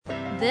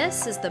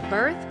This is the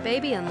Birth,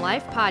 Baby, and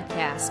Life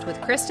podcast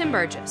with Kristen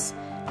Burgess,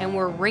 and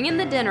we're ringing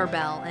the dinner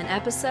bell in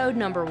episode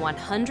number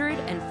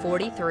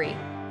 143.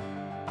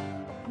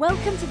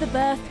 Welcome to the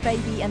Birth,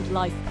 Baby, and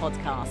Life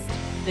podcast.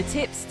 The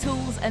tips,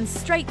 tools, and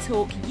straight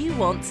talk you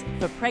want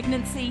for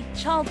pregnancy,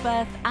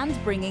 childbirth,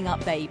 and bringing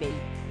up baby.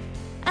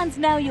 And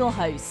now your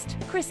host,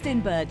 Kristen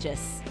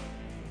Burgess.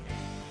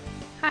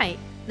 Hi,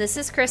 this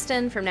is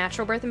Kristen from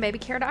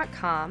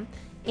naturalbirthandbabycare.com.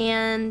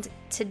 And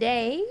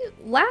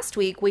last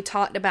week, we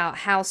talked about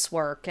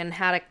housework and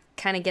how to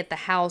kind of get the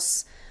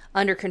house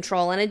under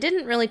control. And I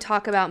didn't really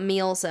talk about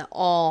meals at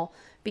all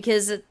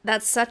because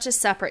that's such a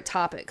separate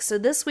topic. So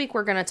this week,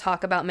 we're going to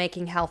talk about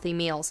making healthy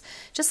meals.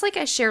 Just like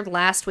I shared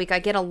last week, I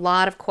get a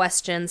lot of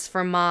questions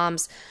from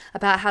moms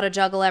about how to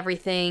juggle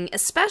everything,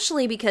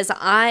 especially because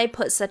I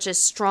put such a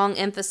strong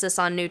emphasis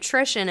on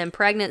nutrition and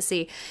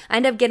pregnancy. I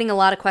end up getting a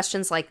lot of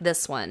questions like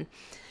this one.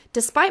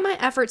 Despite my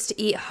efforts to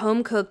eat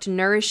home-cooked,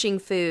 nourishing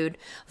food,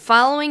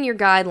 following your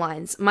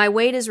guidelines, my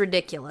weight is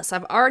ridiculous.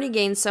 I've already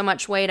gained so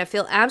much weight. I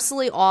feel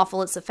absolutely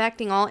awful. It's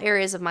affecting all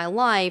areas of my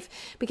life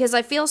because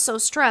I feel so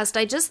stressed.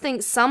 I just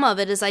think some of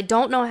it is I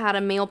don't know how to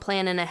meal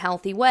plan in a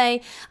healthy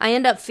way. I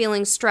end up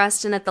feeling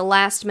stressed, and at the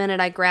last minute,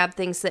 I grab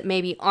things that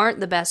maybe aren't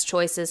the best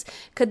choices.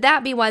 Could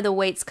that be why the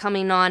weight's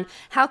coming on?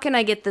 How can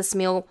I get this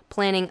meal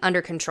planning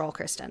under control,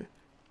 Kristen?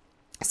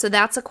 So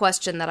that's a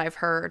question that I've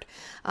heard.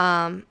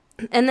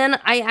 And then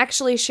I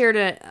actually shared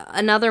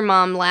another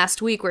mom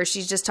last week where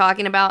she's just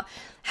talking about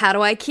how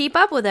do I keep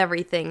up with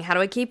everything? How do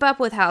I keep up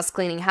with house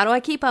cleaning? How do I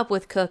keep up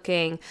with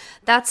cooking?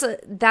 That's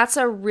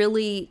a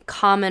really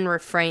common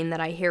refrain that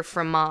I hear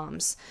from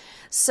moms.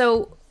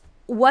 So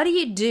what do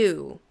you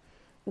do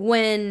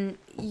when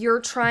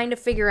you're trying to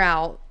figure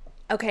out,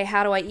 okay,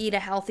 how do I eat a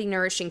healthy,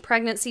 nourishing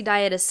pregnancy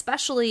diet,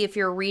 especially if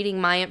you're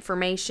reading my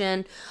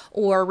information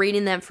or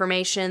reading the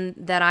information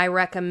that I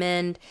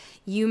recommend?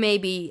 You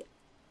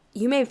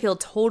may feel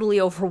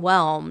totally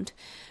overwhelmed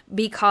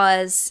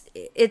because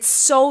it's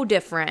so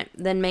different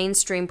than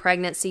mainstream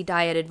pregnancy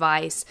diet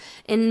advice.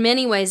 In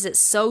many ways, it's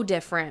so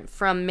different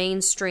from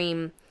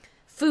mainstream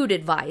food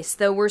advice.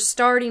 Though we're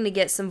starting to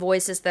get some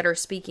voices that are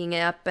speaking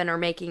up and are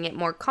making it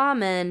more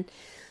common,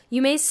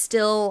 you may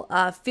still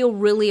feel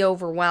really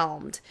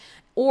overwhelmed.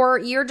 Or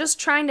you're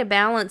just trying to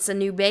balance a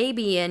new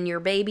baby and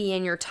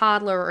your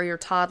toddler or your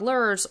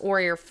toddlers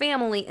or your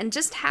family, and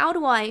just how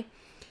do I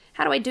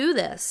do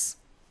this?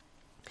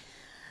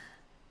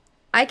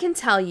 I can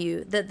tell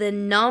you that the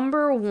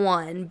number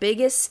one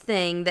biggest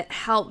thing that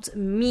helped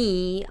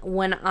me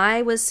when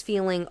I was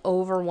feeling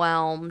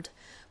overwhelmed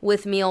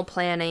with meal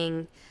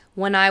planning,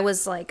 when I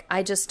was like,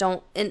 I just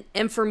don't,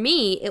 and for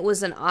me, it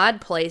was an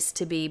odd place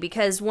to be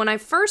because when I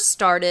first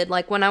started,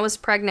 like when I was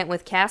pregnant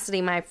with Cassidy,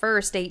 my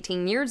first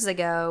 18 years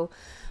ago,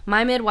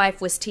 my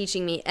midwife was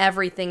teaching me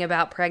everything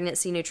about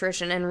pregnancy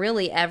nutrition and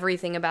really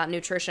everything about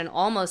nutrition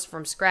almost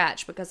from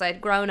scratch because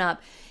I'd grown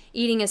up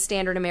eating a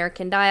standard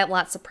American diet,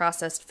 lots of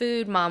processed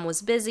food. Mom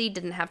was busy,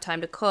 didn't have time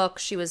to cook.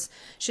 She was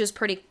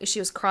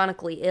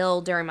chronically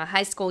ill during my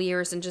high school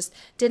years and just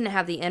didn't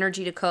have the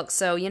energy to cook.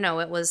 So,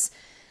 it was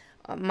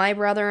my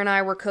brother and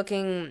I were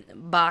cooking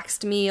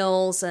boxed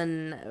meals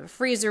and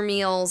freezer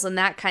meals and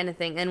that kind of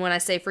thing. And when I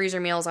say freezer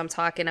meals, I'm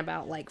talking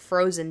about like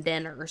frozen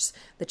dinners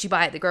that you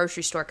buy at the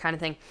grocery store kind of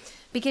thing.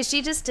 Because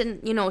she just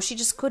didn't,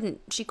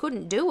 she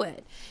couldn't do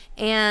it.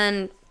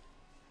 And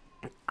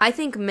I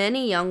think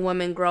many young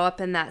women grow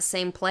up in that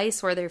same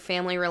place where their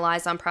family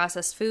relies on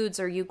processed foods,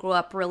 or you grew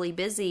up really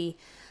busy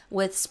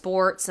with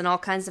sports and all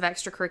kinds of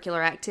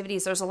extracurricular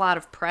activities. There's a lot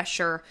of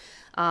pressure,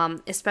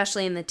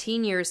 especially in the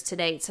teen years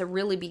today, to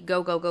really be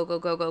go, go, go, go,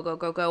 go, go, go,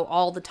 go, go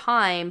all the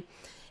time.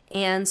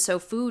 And so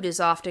food is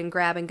often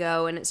grab and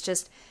go. And it's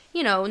just,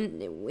 we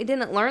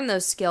didn't learn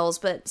those skills.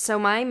 But so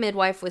my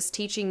midwife was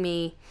teaching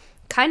me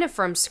kind of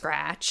from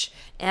scratch,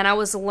 and I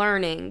was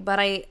learning, but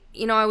I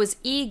was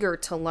eager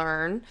to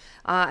learn.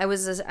 I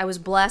was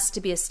blessed to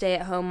be a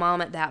stay-at-home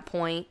mom at that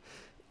point,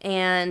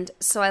 and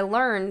so I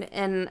learned,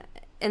 and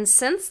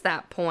since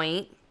that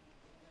point,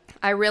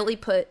 I really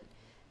put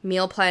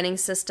meal planning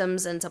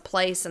systems into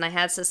place, and I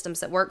had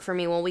systems that worked for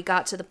me. Well, we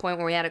got to the point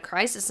where we had a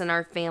crisis in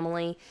our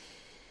family,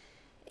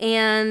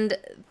 and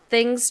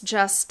things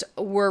just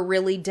were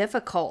really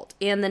difficult.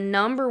 And the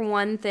number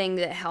one thing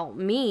that helped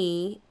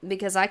me,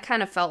 because I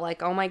kind of felt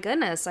like, oh my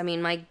goodness, I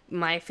mean,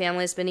 my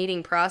family's been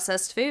eating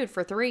processed food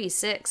for 3,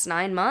 6,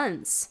 9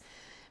 months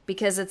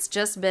because it's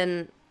just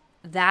been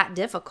that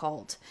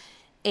difficult.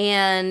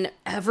 And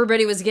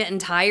everybody was getting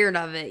tired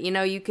of it.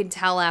 You could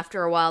tell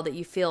after a while that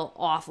you feel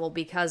awful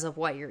because of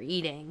what you're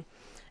eating.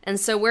 And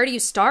so where do you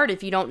start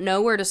if you don't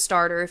know where to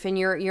start, or if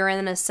you're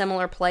in a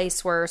similar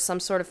place where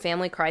some sort of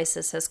family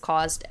crisis has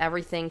caused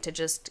everything,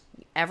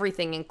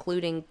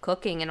 including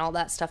cooking and all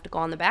that stuff, to go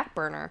on the back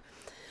burner?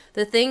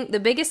 The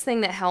biggest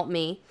thing that helped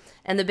me,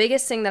 and the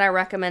biggest thing that I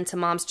recommend to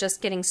moms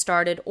just getting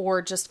started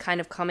or just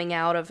kind of coming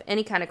out of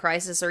any kind of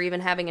crisis or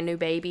even having a new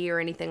baby or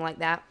anything like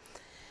that,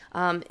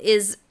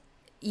 is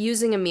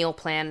using a meal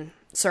plan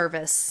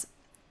service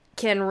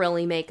can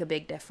really make a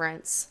big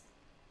difference.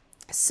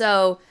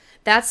 So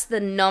That's the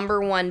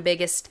number one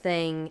biggest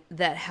thing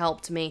that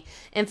helped me.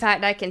 In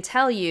fact, I can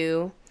tell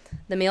you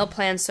the meal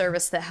plan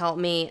service that helped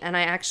me, and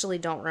I actually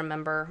don't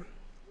remember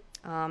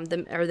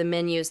the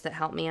menus that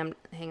helped me.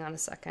 Hang on a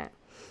second.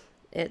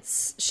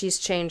 She's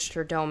changed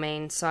her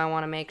domain, so I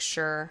want to make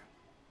sure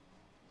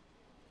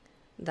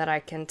that I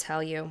can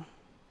tell you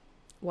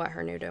what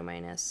her new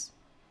domain is.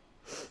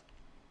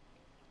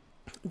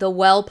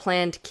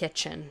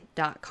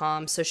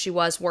 thewellplannedkitchen.com. So she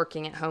was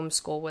working at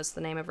Homeschool was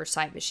the name of her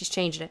site, but she's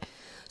changed it.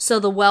 So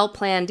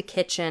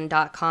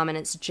thewellplannedkitchen.com, and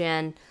it's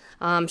Jen.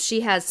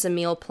 She has some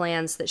meal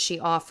plans that she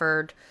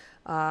offered,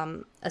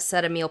 a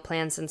set of meal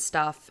plans and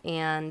stuff,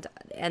 and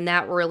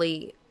that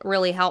really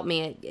helped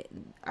me.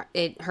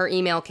 Her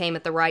email came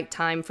at the right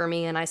time for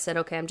me, and I said,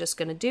 okay, I'm just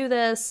going to do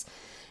this.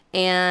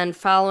 And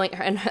following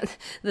her, and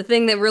the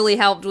thing that really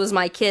helped was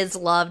my kids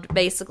loved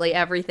basically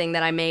everything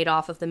that I made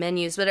off of the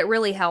menus, but it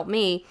really helped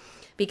me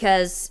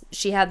because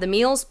she had the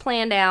meals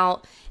planned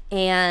out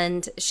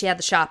and she had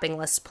the shopping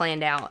list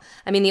planned out.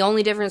 I mean, the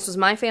only difference was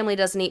my family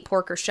doesn't eat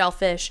pork or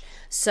shellfish,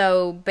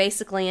 so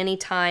basically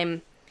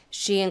anytime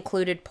she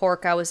included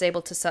pork, I was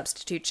able to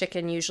substitute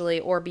chicken usually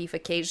or beef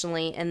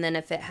occasionally, and then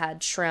if it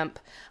had shrimp,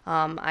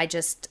 I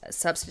just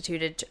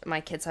substituted. My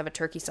kids have a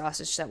turkey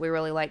sausage that we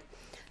really like.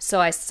 So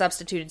I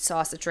substituted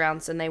sausage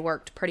rounds, and they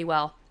worked pretty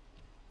well.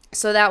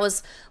 So that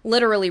was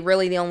literally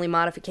really the only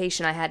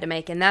modification I had to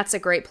make, and that's a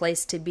great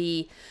place to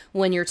be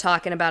when you're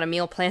talking about a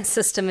meal plan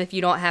system if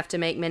you don't have to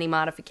make many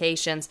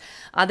modifications.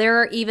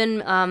 There are even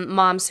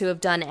moms who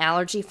have done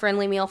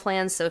allergy-friendly meal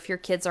plans, so if your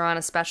kids are on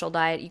a special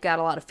diet, you got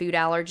a lot of food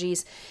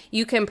allergies,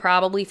 you can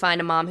probably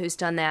find a mom who's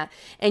done that.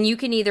 And you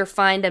can either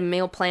find a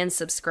meal plan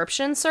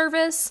subscription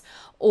service,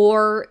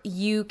 or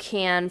you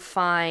can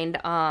find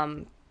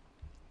a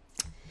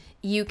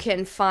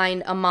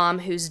mom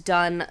who's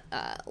done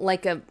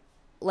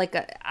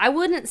I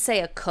wouldn't say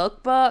a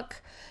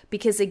cookbook,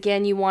 because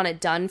again, you want it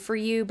done for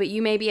you, but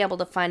you may be able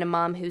to find a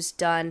mom who's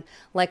done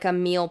like a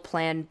meal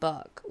plan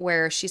book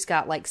where she's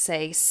got like,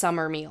 say,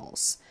 summer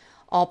meals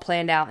all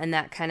planned out and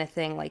that kind of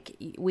thing, like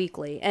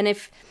weekly. And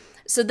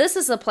so this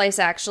is a place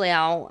actually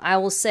I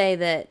will say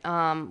that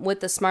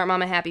with the Smart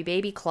Mama Happy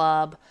Baby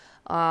Club,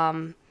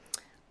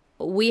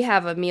 we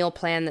have a meal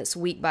plan that's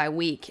week by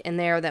week in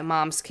there that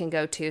moms can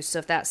go to. So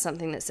if that's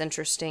something that's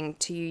interesting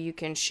to you, you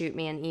can shoot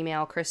me an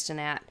email, Kristen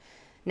at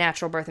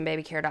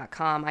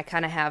naturalbirthandbabycare.com. I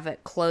kind of have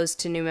it closed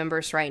to new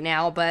members right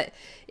now, but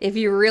if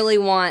you really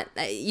want,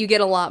 you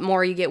get a lot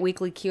more. You get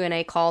weekly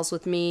Q&A calls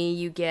with me.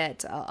 You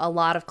get a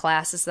lot of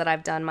classes that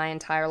I've done, my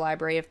entire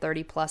library of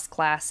 30 plus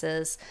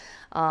classes.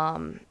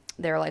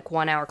 They're like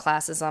 1-hour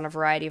classes on a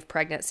variety of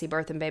pregnancy,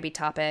 birth, and baby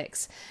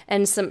topics.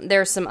 And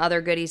there's some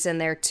other goodies in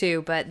there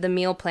too, but the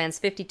meal plans,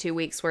 52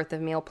 weeks worth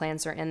of meal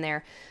plans are in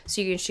there.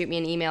 So you can shoot me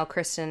an email,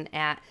 Kristen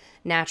at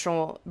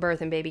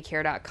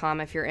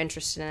naturalbirthandbabycare.com if you're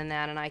interested in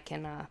that, and I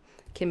can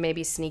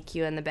maybe sneak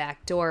you in the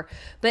back door.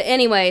 But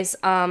anyways,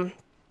 a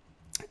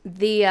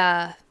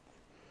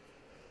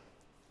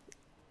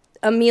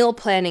meal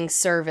planning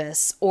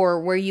service, or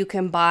where you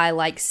can buy,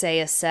 like, say,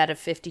 a set of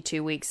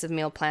 52 weeks of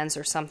meal plans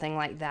or something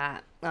like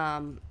that,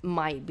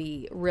 might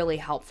be really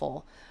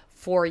helpful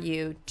for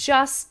you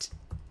just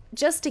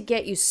to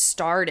get you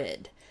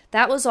started.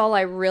 That was all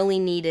I really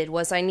needed,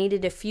 was I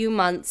needed a few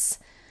months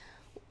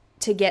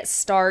to get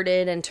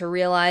started and to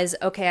realize,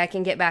 okay, I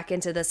can get back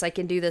into this, I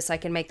can do this, I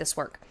can make this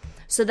work.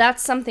 So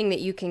that's something that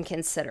you can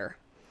consider.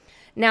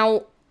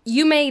 Now,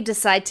 you may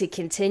decide to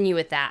continue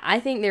with that. I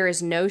think there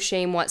is no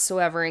shame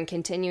whatsoever in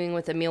continuing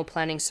with a meal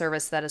planning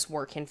service that is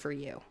working for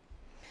you.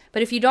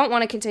 But if you don't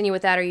want to continue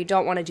with that, or you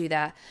don't want to do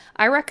that,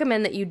 I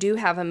recommend that you do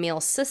have a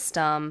meal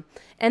system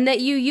and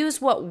that you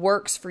use what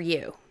works for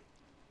you.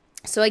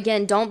 So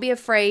again, don't be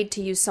afraid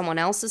to use someone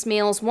else's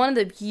meals. One of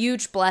the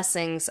huge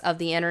blessings of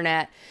the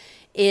internet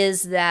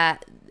is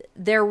that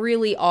there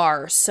really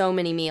are so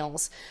many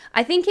meals.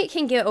 I think it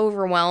can get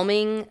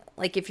overwhelming,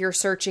 like if you're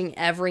searching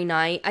every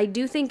night. I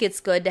do think it's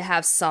good to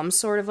have some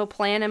sort of a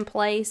plan in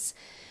place,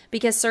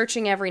 because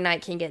searching every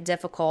night can get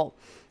difficult.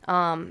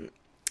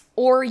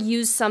 Or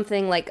use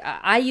something like,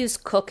 I use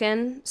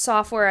Cookin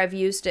software. I've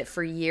used it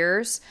for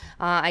years.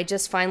 I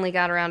just finally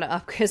got around to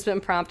upgrade. It's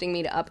been prompting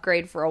me to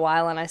upgrade for a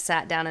while, and I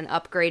sat down and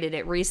upgraded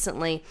it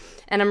recently.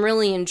 And I'm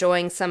really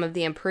enjoying some of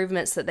the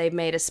improvements that they've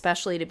made,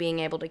 especially to being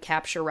able to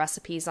capture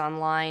recipes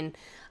online.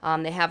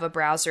 They have a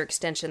browser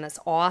extension that's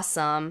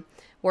awesome,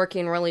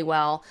 working really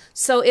well.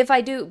 So if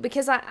I do,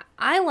 because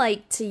I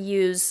like to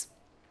use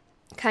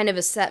kind of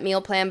a set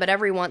meal plan, but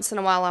every once in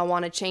a while I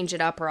want to change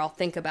it up, or I'll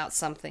think about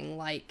something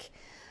like,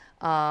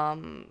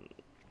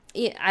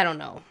 I don't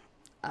know,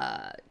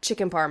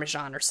 chicken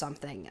parmesan or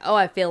something. Oh,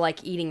 I feel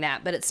like eating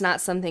that, but it's not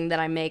something that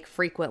I make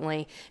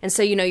frequently. And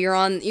so, you're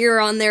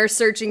on there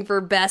searching for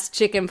best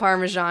chicken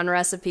parmesan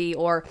recipe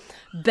or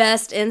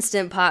best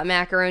instant pot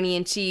macaroni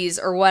and cheese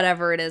or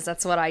whatever it is.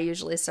 That's what I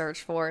usually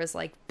search for, is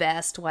like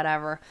best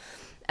whatever.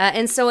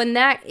 And so in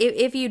that,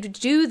 if you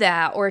do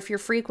that, or if you're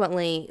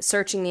frequently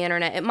searching the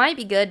internet, it might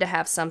be good to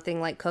have something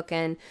like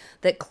Cookin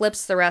that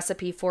clips the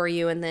recipe for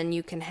you, and then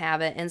you can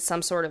have it in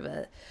some sort of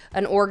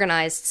an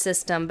organized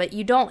system, but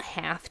you don't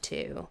have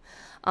to.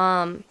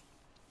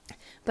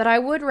 But I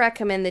would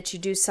recommend that you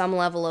do some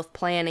level of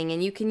planning,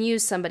 and you can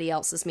use somebody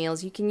else's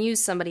meals. You can use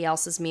somebody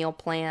else's meal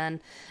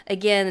plan.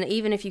 Again,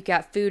 even if you've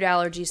got food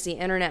allergies, the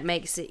internet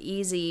makes it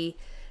easy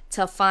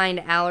to find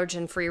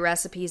allergen-free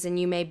recipes, and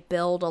you may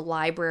build a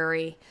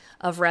library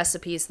of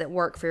recipes that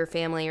work for your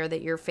family or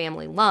that your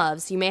family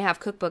loves. You may have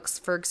cookbooks.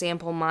 For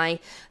example, my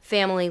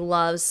family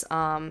loves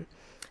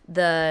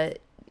the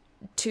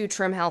 2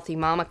 Trim Healthy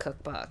Mama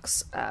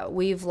cookbooks.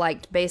 We've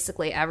liked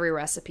basically every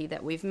recipe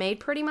that we've made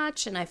pretty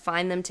much, and I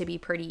find them to be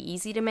pretty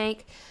easy to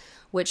make,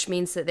 which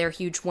means that they're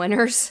huge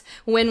winners,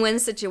 win-win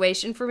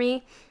situation for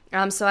me.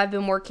 So I've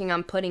been working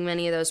on putting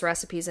many of those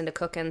recipes into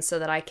Cookin so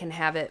that I can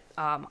have it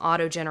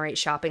auto-generate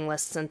shopping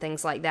lists and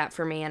things like that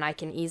for me, and I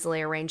can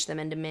easily arrange them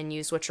into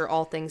menus, which are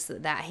all things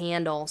that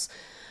handles.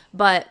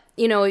 But,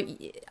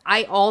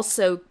 I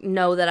also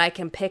know that I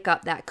can pick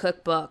up that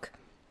cookbook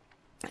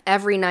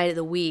every night of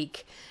the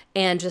week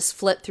and just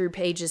flip through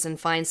pages and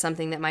find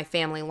something that my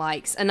family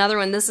likes. Another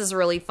one, this is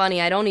really funny.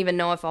 I don't even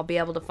know if I'll be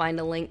able to find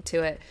a link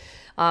to it,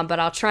 but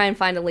I'll try and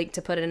find a link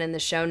to put it in the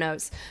show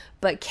notes.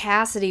 But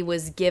Cassidy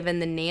was given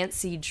the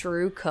Nancy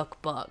Drew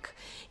cookbook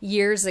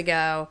years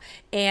ago,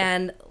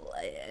 and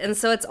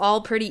so it's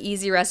all pretty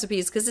easy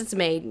recipes because it's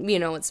made,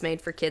 it's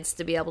made for kids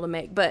to be able to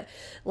make. But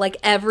like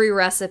every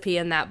recipe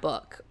in that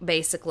book,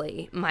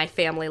 basically, my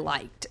family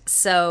liked.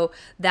 So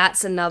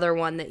that's another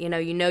one that,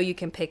 you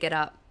can pick it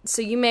up.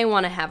 So you may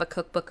want to have a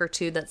cookbook or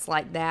two that's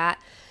like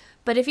that.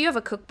 But if you have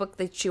a cookbook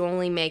that you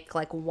only make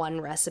like one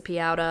recipe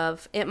out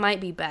of, it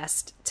might be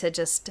best to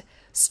just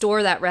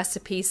store that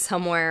recipe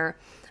somewhere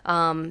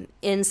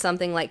in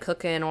something like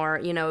Cookin,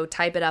 or,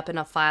 type it up in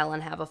a file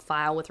and have a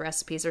file with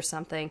recipes or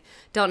something.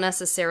 Don't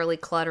necessarily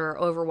clutter or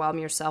overwhelm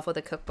yourself with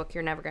a cookbook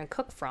you're never going to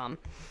cook from.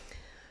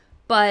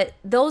 But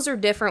those are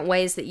different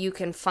ways that you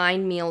can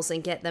find meals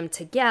and get them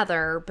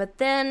together, but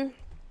then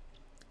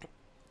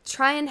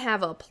try and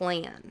have a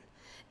plan.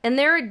 And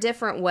there are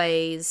different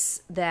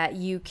ways that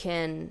you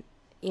can,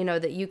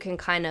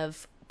 kind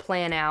of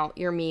plan out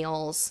your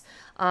meals.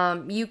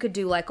 You could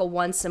do like a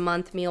once a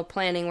month meal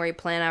planning where you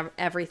plan out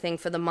everything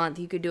for the month.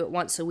 You could do it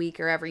once a week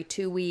or every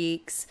 2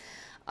 weeks.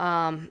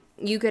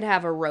 You could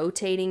have a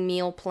rotating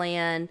meal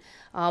plan.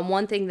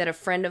 One thing that a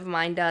friend of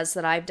mine does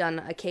that I've done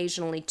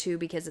occasionally too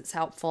because it's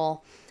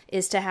helpful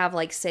is to have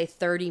like, say,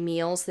 30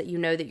 meals that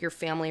that your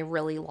family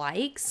really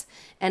likes.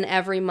 And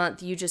every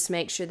month you just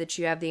make sure that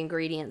you have the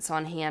ingredients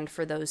on hand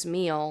for those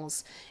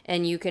meals,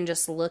 and you can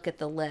just look at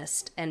the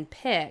list and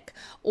pick.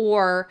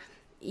 Or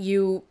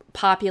you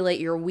populate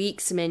your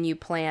week's menu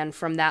plan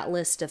from that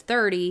list of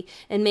 30,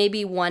 and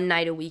maybe one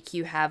night a week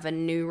you have a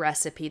new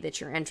recipe that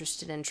you're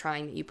interested in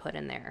trying that you put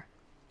in there.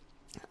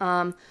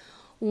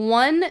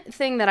 One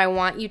thing that I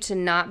want you to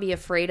not be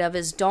afraid of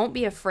is don't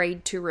be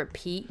afraid to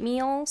repeat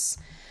meals.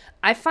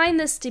 I find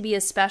this to be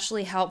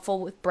especially helpful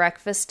with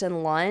breakfast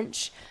and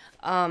lunch.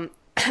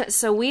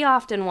 So we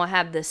often will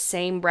have the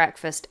same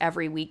breakfast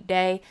every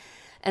weekday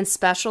and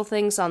special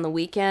things on the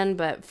weekend,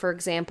 but for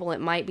example,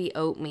 it might be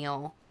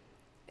oatmeal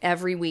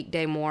every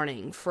weekday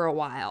morning for a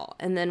while,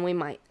 and then we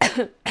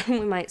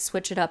might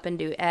switch it up and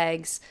do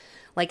eggs,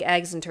 like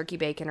eggs and turkey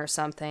bacon or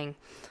something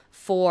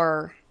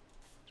for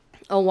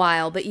a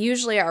while. But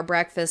usually our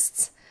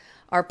breakfasts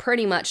are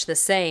pretty much the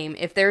same.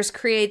 If there's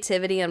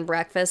creativity in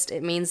breakfast,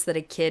 it means that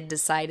a kid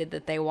decided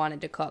that they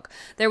wanted to cook.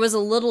 There was a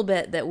little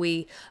bit that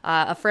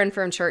a friend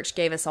from church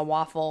gave us a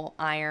waffle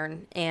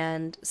iron,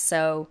 and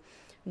so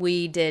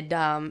we did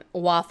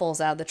waffles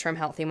out of the Trim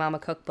Healthy Mama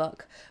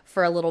cookbook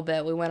for a little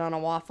bit. We went on a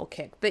waffle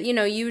kick. But,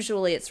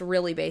 usually it's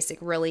really basic,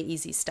 really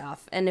easy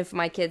stuff. And if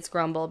my kids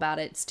grumble about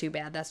it, it's too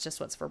bad. That's just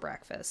what's for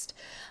breakfast.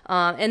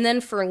 And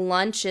then for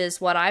lunches,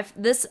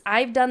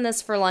 I've done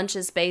this for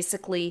lunches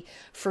basically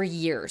for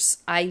years.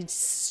 I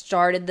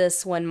started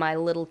this when my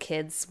little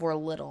kids were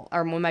little,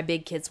 or when my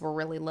big kids were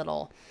really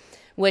little,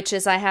 which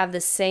is I have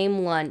the same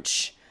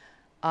lunch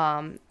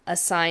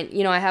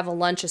assigned, I have a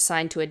lunch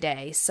assigned to a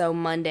day. So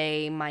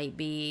Monday might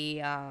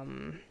be,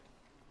 I'm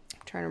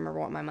trying to remember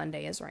what my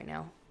Monday is right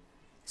now.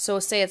 So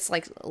say it's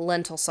like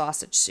lentil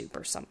sausage soup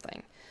or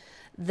something.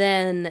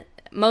 Then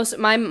most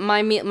my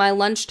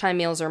lunchtime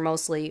meals are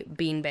mostly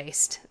bean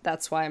based.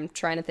 That's why I'm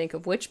trying to think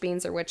of which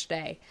beans are which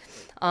day.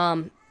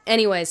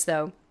 Anyways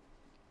though,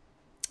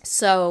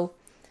 so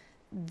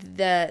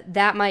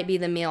that might be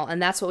the meal,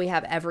 and that's what we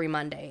have every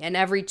Monday. And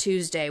every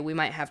Tuesday we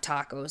might have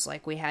tacos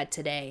like we had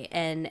today,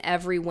 and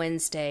every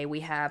Wednesday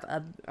we have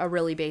a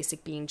really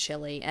basic bean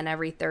chili, and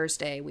every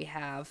Thursday we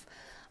have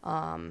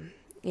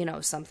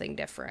something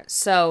different.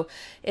 So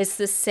it's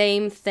the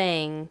same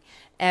thing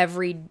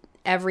every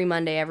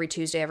Monday, every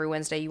Tuesday, every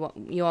Wednesday.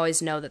 You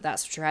always know that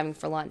that's what you're having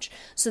for lunch.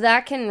 So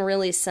that can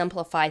really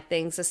simplify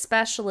things,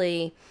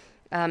 especially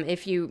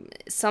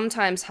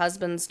Sometimes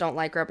husbands don't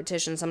like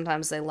repetition,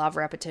 sometimes they love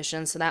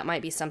repetition, so that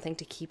might be something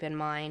to keep in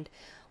mind.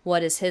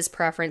 What is his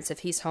preference if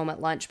he's home at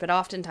lunch? But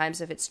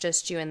oftentimes, if it's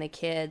just you and the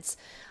kids,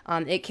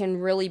 it can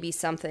really be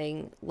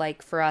something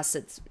like, for us,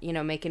 it's,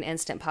 make an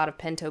instant pot of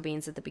pinto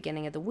beans at the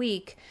beginning of the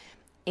week,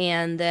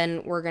 and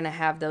then we're going to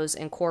have those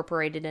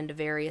incorporated into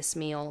various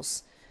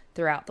meals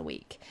throughout the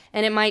week.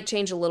 And it might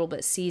change a little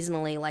bit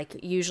seasonally.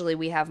 Like, usually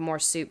we have more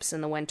soups in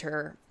the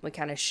winter. We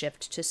kind of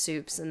shift to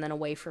soups and then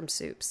away from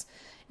soups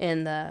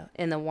in the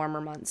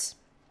warmer months.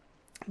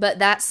 But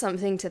that's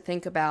something to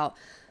think about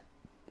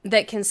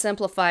that can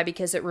simplify,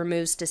 because it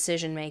removes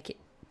decision making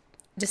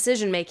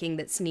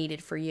that's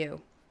needed for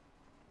you.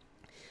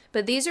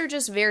 But these are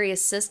just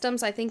various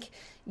systems. I think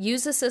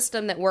use a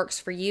system that works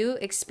for you,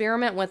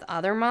 experiment with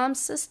other moms'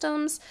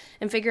 systems,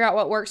 and figure out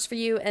what works for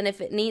you. And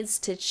if it needs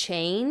to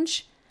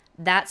change,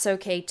 that's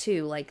okay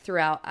too. Like,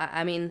 throughout,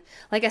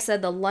 like I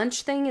said, the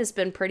lunch thing has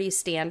been pretty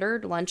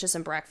standard. Lunches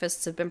and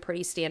breakfasts have been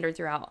pretty standard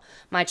throughout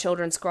my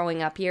children's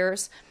growing up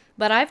years.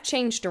 But I've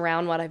changed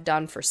around what I've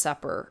done for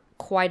supper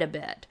quite a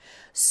bit.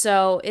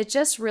 So it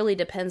just really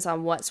depends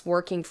on what's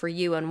working for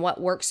you, and what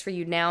works for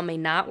you now may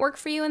not work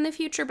for you in the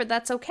future, but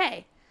that's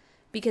okay,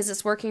 because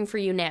it's working for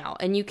you now,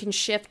 and you can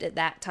shift at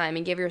that time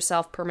and give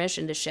yourself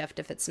permission to shift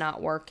if it's not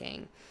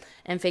working,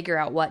 and figure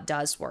out what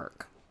does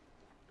work.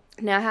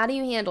 Now, how do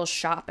you handle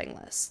shopping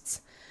lists?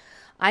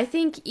 I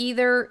think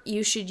either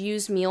you should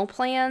use meal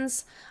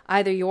plans,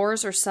 either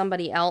yours or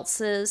somebody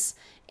else's,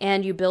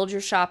 and you build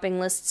your shopping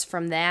lists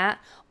from that,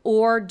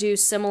 or do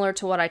similar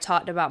to what I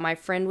talked about my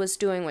friend was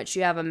doing, which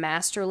you have a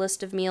master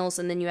list of meals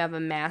and then you have a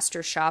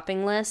master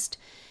shopping list,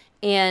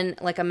 and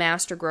like a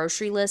master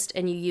grocery list,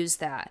 and you use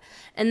that.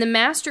 And the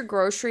master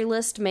grocery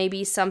list may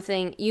be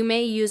something, you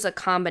may use a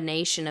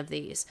combination of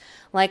these.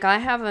 Like, I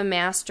have a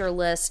master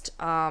list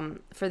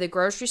for the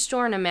grocery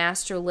store, and a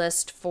master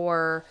list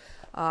for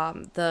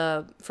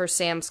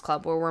Sam's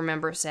Club, where we're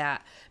members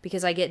at,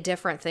 because I get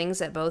different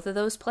things at both of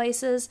those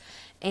places.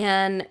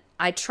 And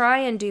I try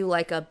and do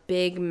like a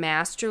big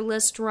master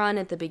list run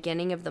at the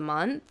beginning of the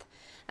month,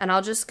 and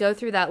I'll just go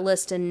through that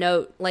list and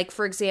note, like,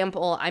 for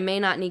example, I may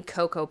not need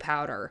cocoa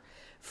powder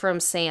from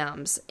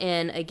Sam's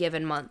in a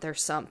given month or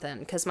something,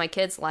 because my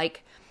kids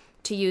like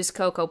to use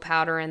cocoa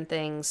powder and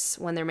things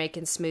when they're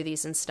making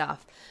smoothies and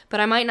stuff, but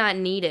I might not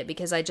need it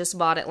because I just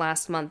bought it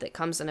last month. It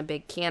comes in a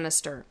big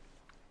canister.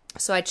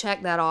 So I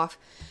check that off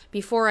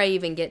before I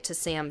even get to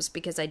Sam's,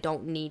 because I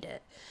don't need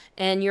it.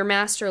 And your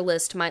master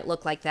list might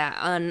look like that.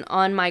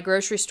 On my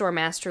grocery store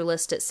master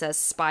list, it says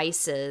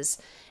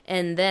spices,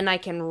 and then I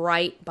can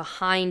write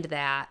behind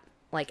that,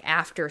 like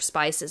after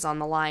spices on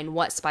the line,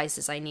 what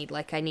spices I need.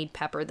 Like, I need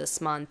pepper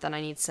this month, and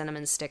I need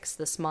cinnamon sticks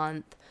this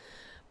month.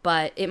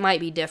 But it might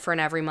be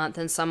different every month,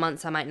 and some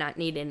months I might not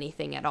need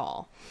anything at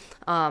all.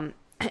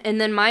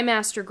 And then my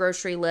master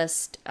grocery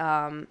list,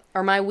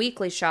 or my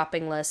weekly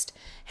shopping list,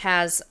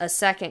 has a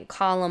second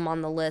column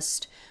on the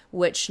list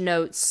which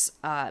notes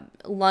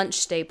lunch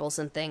staples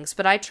and things.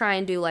 But I try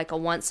and do like a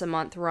once a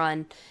month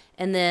run,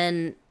 and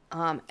then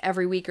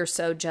every week or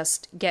so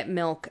just get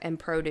milk and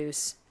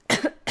produce,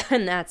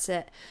 and that's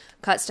it.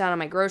 Cuts down on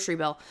my grocery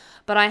bill.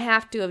 But I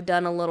have to have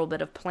done a little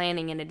bit of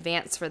planning in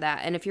advance for that.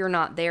 And if you're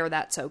not there,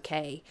 that's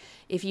okay.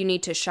 If you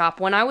need to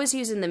shop. When I was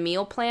using the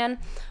meal plan,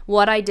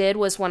 what I did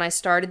was, when I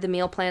started the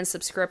meal plan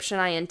subscription,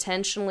 I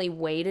intentionally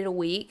waited a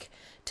week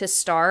to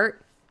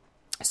start.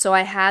 So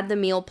I had the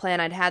meal plan.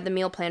 I'd had the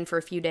meal plan for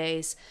a few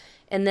days.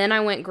 And then I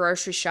went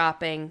grocery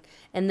shopping,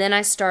 and then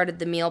I started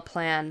the meal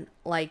plan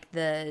like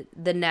the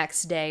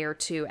next day or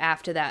two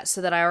after that, so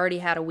that I already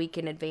had a week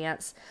in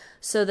advance,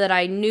 so that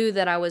I knew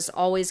that I was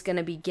always going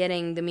to be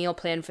getting the meal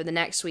plan for the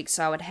next week,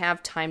 so I would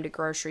have time to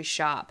grocery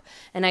shop.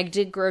 And I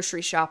did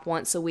grocery shop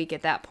once a week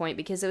at that point,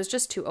 because it was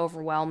just too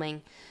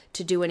overwhelming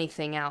to do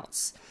anything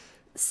else.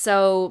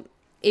 So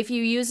if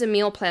you use a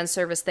meal plan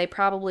service, they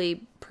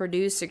probably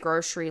produce a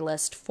grocery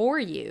list for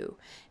you,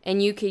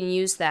 and you can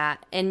use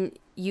that. And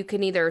you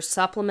can either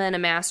supplement a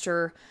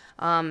master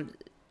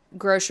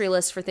grocery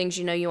list for things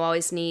you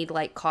always need,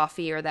 like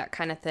coffee or that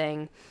kind of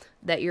thing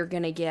that you're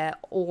going to get,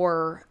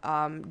 or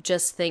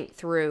just think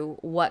through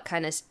what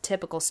kind of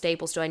typical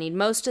staples do I need.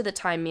 Most of the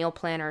time, meal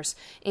planners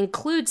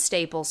include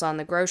staples on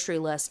the grocery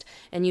list,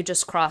 and you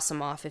just cross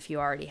them off if you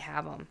already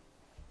have them.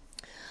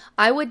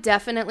 I would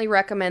definitely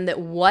recommend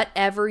that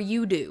whatever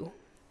you do,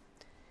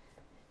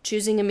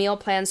 choosing a meal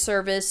plan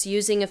service,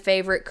 using a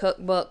favorite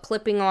cookbook,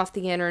 clipping off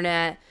the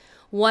internet,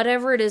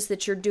 whatever it is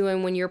that you're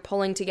doing when you're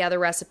pulling together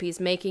recipes,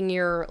 making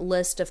your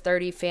list of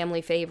 30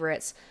 family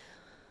favorites,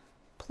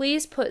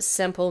 please put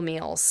simple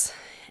meals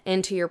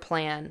into your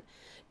plan.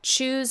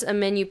 Choose a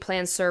menu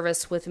plan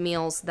service with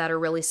meals that are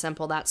really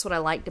simple. That's what I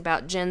liked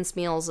about Jen's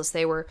meals, is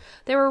they were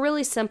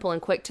really simple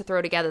and quick to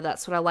throw together.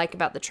 That's what I like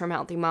about the Trim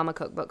Healthy Mama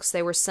cookbooks.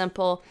 They were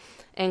simple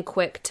and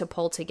quick to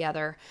pull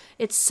together.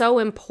 It's so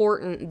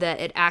important that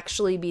it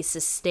actually be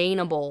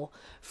sustainable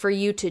for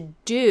you to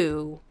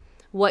do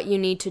what you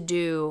need to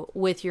do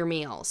with your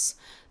meals.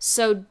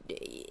 So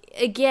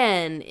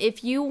again,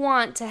 if you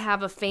want to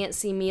have a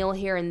fancy meal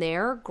here and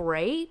there,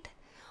 great.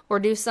 or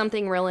do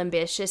something real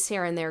ambitious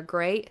here and there,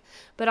 great.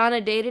 But on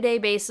a day-to-day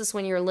basis,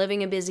 when you're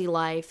living a busy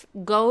life,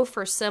 go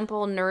for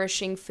simple,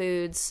 nourishing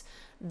foods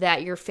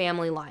that your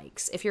family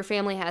likes. If your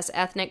family has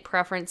ethnic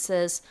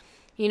preferences,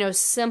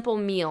 simple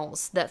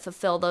meals that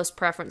fulfill those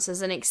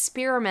preferences, and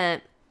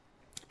experiment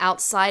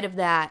outside of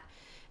that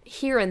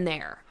here and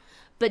there.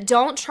 But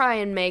don't try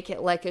and make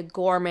it like a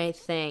gourmet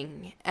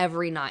thing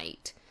every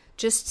night.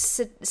 Just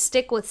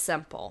stick with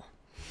simple.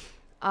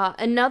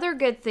 Another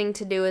good thing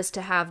to do is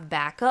to have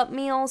backup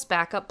meals,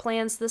 backup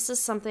plans. This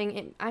is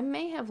something, I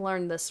may have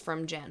learned this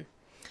from Jen.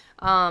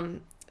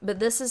 But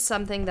this is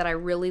something that I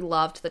really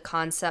loved the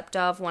concept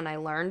of when I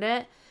learned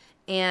it.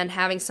 And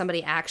having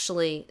somebody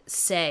actually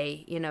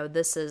say,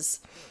 this is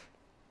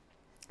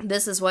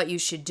what you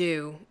should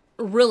do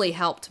really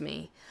helped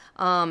me.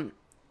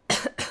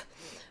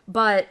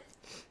 But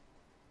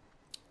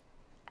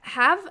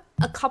have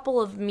a couple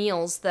of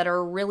meals that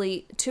are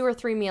really 2 or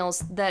 3 meals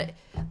that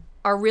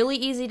are really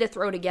easy to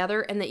throw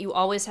together and that you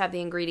always have the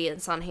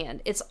ingredients on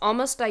hand. It's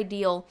almost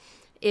ideal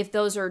if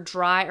those are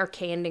dry or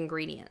canned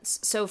ingredients.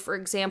 So for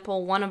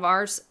example, one of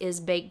ours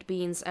is baked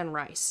beans and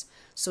rice.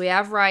 So we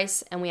have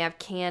rice and we have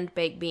canned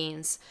baked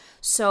beans.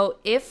 So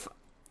if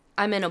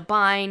I'm in a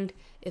bind,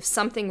 if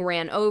something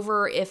ran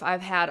over, if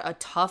I've had a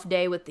tough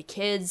day with the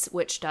kids,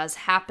 which does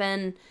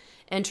happen,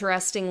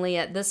 interestingly,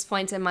 at this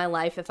point in my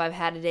life, if I've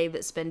had a day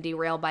that's been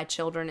derailed by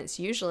children, it's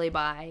usually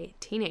by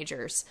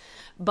teenagers.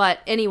 But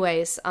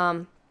anyways,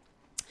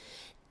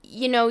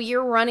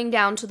 you're running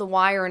down to the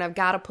wire and I've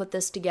got to put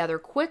this together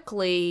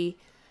quickly,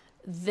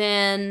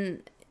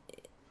 then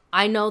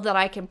I know that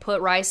I can put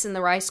rice in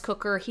the rice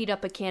cooker, heat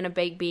up a can of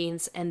baked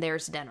beans, and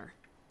there's dinner.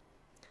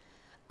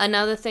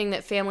 Another thing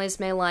that families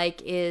may like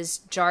is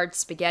jarred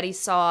spaghetti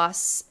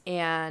sauce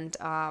and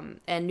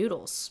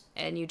noodles,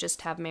 and you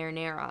just have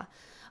marinara.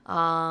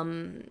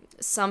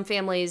 Some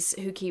families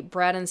who keep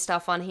bread and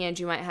stuff on hand,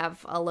 you might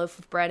have a loaf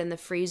of bread in the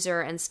freezer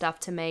and stuff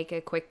to make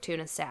a quick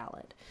tuna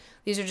salad.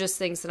 These are just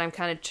things that I'm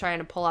kind of trying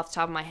to pull off the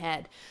top of my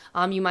head.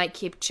 You might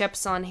keep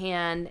chips on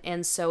hand,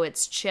 and so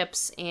it's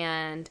chips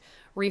and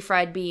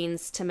refried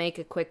beans to make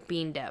a quick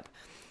bean dip.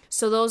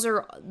 So those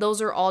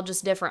are all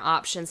just different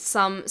options.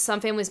 Some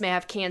families may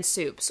have canned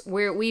soups.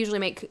 We usually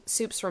make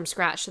soups from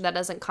scratch, so that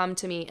doesn't come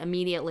to me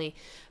immediately,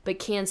 but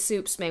canned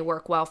soups may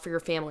work well for your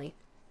family.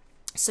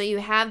 So you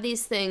have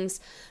these things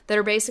that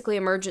are basically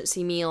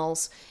emergency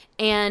meals,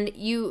 and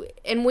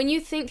when you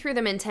think through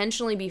them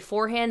intentionally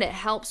beforehand, it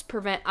helps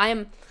prevent.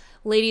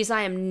 Ladies,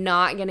 I am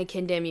not going to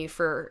condemn you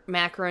for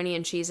macaroni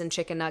and cheese and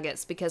chicken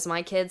nuggets, because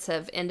my kids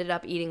have ended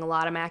up eating a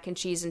lot of mac and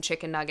cheese and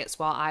chicken nuggets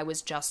while I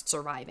was just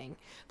surviving.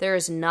 There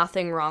is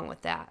nothing wrong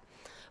with that.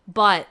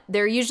 But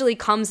there usually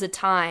comes a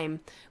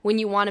time when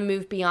you want to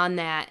move beyond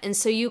that. And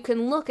so you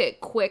can look at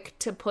quick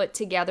to put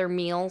together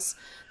meals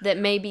that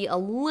may be a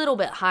little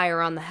bit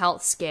higher on the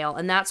health scale.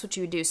 And that's what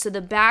you do. So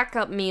the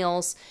backup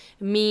meals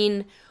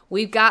mean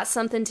we've got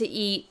something to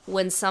eat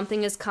when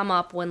something has come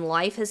up, when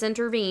life has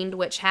intervened,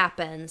 which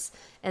happens,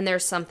 and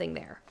there's something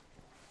there.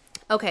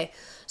 Okay,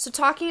 so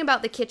talking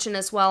about the kitchen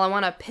as well, I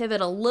want to pivot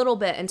a little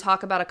bit and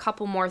talk about a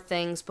couple more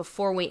things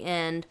before we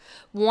end.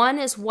 One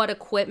is, what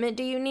equipment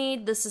do you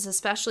need? This is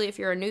especially if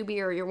you're a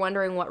newbie or you're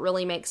wondering what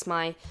really makes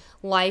my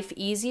life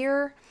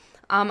easier.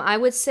 I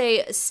would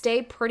say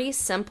stay pretty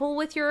simple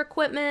with your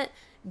equipment.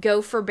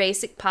 Go for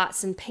basic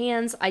pots and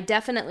pans. I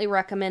definitely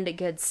recommend a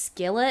good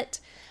skillet.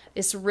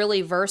 It's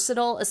really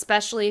versatile,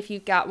 especially if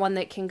you've got one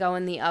that can go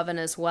in the oven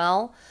as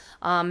well.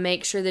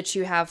 Make sure that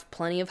you have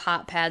plenty of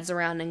hot pads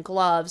around and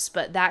gloves,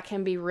 but that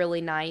can be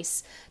really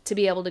nice to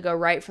be able to go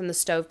right from the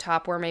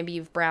stovetop where maybe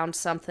you've browned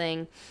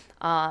something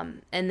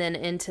and then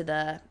into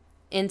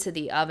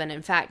the oven.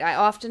 In fact, I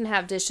often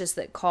have dishes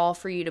that call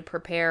for you to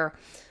prepare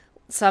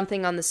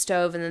something on the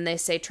stove and then they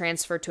say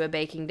transfer to a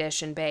baking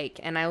dish and bake,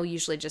 and I'll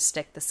usually just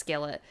stick the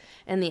skillet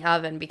in the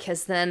oven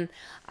because then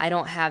I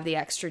don't have the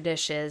extra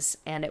dishes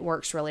and it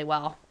works really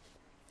well.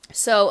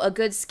 So a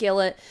good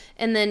skillet,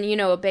 and then,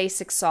 a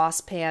basic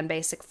saucepan,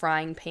 basic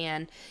frying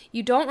pan.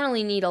 You don't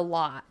really need a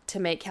lot to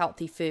make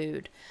healthy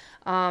food.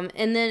 And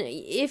then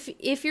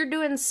if you're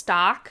doing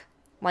stock,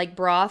 like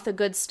broth, a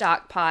good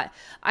stock pot.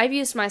 I've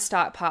used my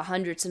stock pot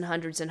hundreds and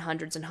hundreds and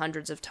hundreds and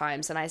hundreds of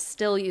times, and I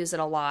still use it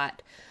a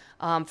lot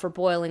for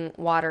boiling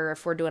water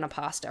if we're doing a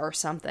pasta or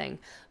something.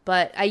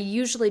 But I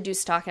usually do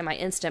stock in my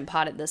Instant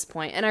Pot at this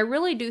point, and I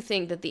really do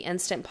think that the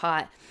Instant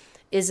Pot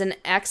is an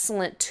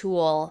excellent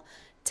tool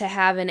to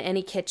have in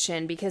any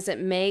kitchen because it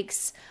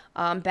makes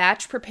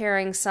batch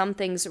preparing some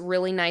things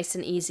really nice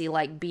and easy,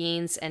 like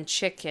beans and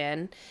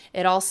chicken.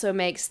 It also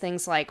makes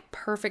things like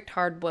perfect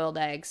hard-boiled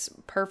eggs,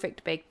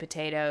 perfect baked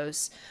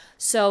potatoes.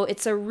 So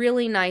it's a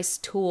really nice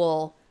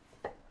tool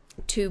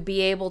to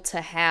be able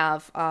to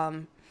have,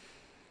 to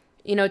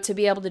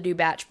be able to do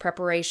batch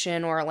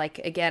preparation, or like,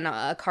 again,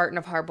 a carton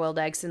of hard-boiled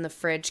eggs in the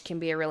fridge can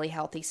be a really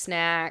healthy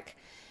snack.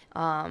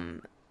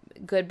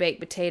 Good baked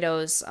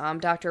potatoes.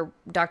 Dr.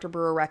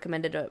 Brewer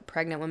recommended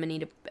pregnant women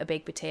eat a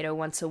baked potato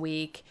once a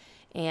week,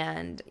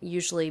 and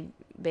usually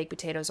baked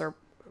potatoes are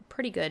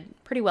pretty good,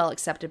 pretty well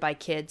accepted by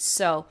kids.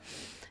 So,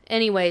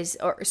 anyways,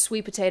 or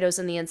sweet potatoes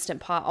in the Instant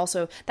Pot.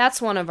 Also,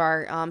 that's one of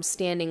our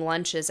standing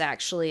lunches,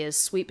 actually, is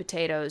sweet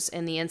potatoes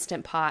in the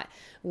Instant Pot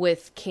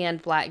with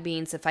canned black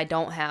beans. If I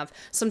don't have,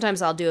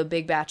 sometimes I'll do a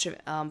big batch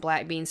of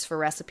black beans for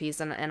recipes,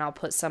 and I'll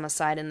put some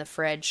aside in the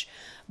fridge.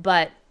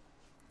 But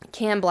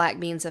canned black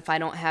beans, if I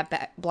don't have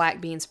black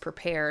beans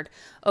prepared,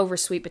 over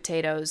sweet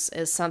potatoes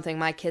is something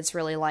my kids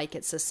really like.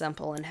 It's a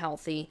simple and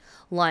healthy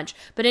lunch.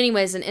 But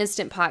anyways, an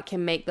Instant Pot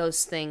can make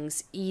those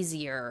things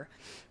easier.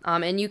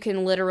 And you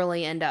can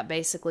literally end up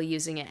basically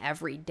using it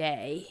every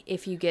day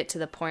if you get to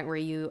the point where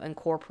you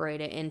incorporate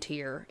it into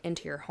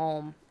your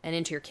home and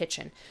into your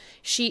kitchen.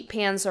 Sheet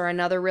pans are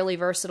another really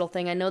versatile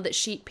thing. I know that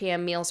sheet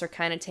pan meals are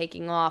kind of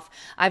taking off.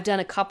 I've done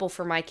a couple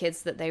for my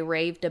kids that they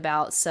raved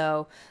about,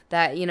 so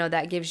that,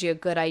 that gives you a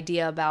good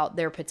idea about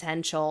their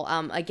potential.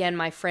 Again,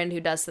 my friend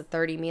who does the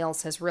 30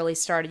 meals has really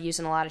started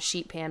using a lot of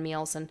sheet pan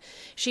meals, and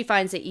she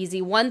finds it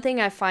easy. One thing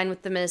I find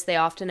with them is they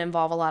often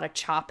involve a lot of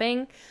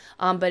chopping,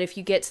 but if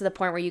you get to the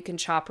point where you can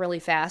chop really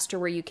fast, or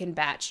where you can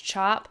batch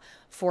chop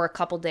for a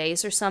couple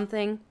days or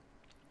something,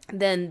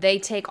 then they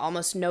take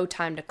almost no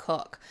time to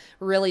cook.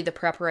 Really, the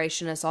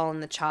preparation is all in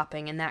the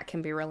chopping, and that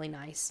can be really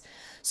nice.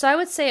 So I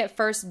would say at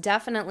first,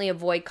 definitely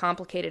avoid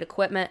complicated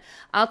equipment.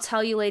 I'll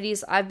tell you,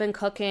 ladies, I've been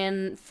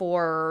cooking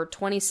for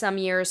 20-some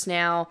years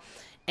now,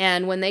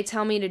 and when they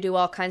tell me to do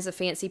all kinds of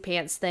fancy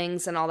pants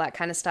things and all that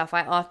kind of stuff,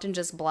 I often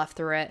just bluff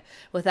through it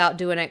without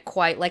doing it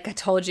quite like I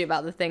told you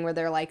about the thing where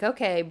they're like,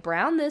 okay,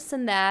 brown this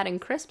and that and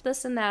crisp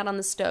this and that on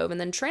the stove and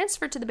then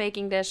transfer to the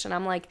baking dish. And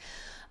I'm like,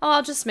 oh,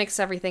 I'll just mix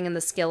everything in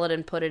the skillet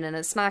and put it in.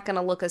 It's not going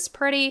to look as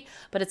pretty,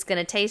 but it's going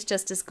to taste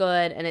just as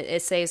good, and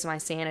it saves my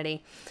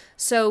sanity.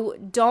 So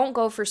don't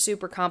go for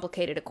super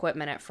complicated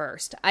equipment at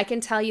first. I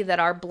can tell you that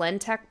our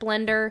Blendtec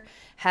blender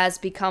has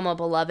become a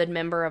beloved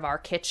member of our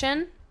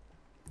kitchen,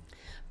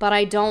 but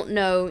I don't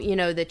know,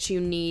 that you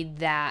need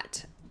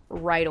that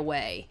right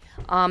away.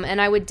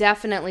 And I would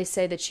definitely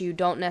say that you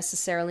don't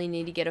necessarily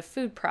need to get a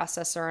food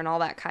processor and all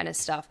that kind of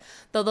stuff,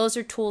 though those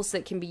are tools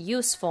that can be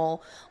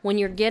useful when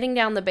you're getting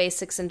down the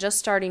basics and just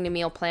starting to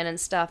meal plan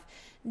and stuff.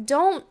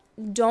 Don't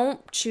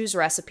choose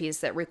recipes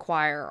that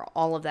require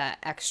all of that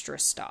extra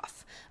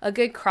stuff. A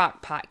good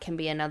crock pot can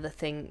be another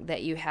thing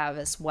that you have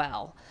as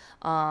well.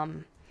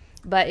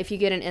 But if you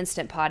get an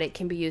Instant Pot, it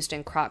can be used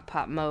in crock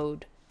pot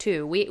mode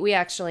too. We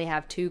actually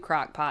have 2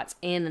 crock pots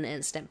and an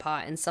Instant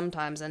Pot, and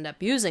sometimes end up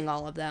using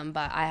all of them,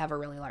 but I have a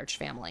really large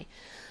family.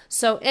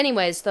 So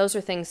anyways, those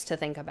are things to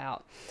think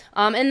about.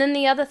 And then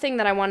the other thing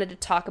that I wanted to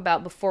talk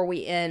about before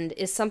we end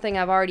is something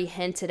I've already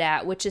hinted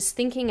at, which is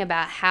thinking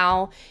about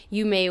how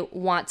you may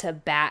want to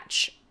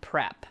batch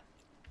prep.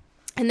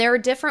 And there are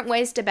different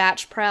ways to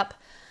batch prep.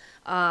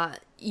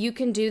 You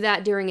can do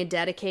that during a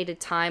dedicated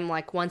time,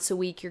 like once a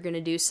week you're going to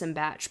do some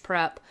batch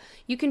prep.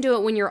 You can do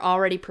it when you're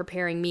already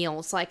preparing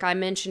meals. Like I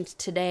mentioned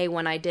today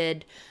when I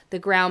did the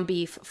ground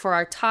beef for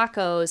our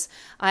tacos,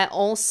 I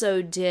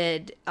also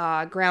did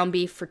ground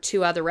beef for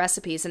 2 other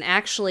recipes. And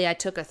actually I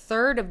took a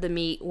third of the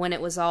meat when it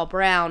was all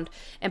browned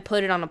and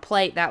put it on a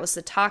plate. That was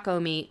the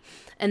taco meat.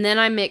 And then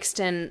I mixed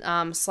in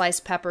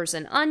sliced peppers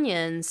and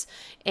onions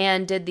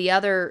and did the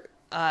other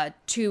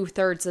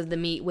 2/3 of the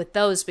meat with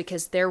those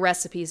because their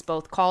recipes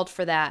both called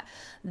for that.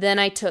 Then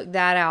I took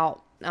that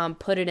out,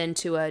 put it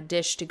into a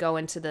dish to go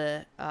into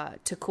the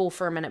to cool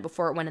for a minute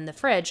before it went in the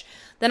fridge.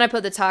 Then I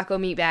put the taco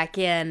meat back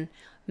in,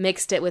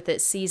 mixed it with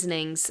its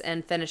seasonings,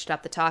 and finished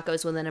up the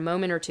tacos within a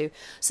moment or two.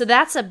 So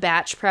that's a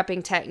batch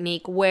prepping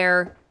technique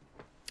where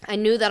I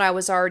knew that I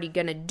was already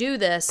going to do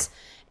this,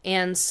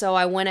 and so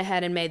I went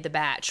ahead and made the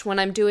batch. When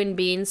I'm doing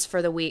beans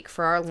for the week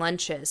for our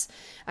lunches,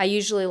 I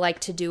usually like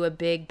to do a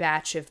big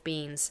batch of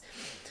beans.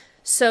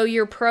 So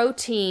your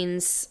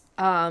proteins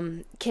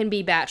can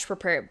be batch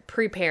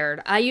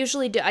prepared.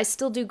 I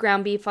still do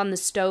ground beef on the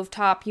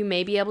stovetop. You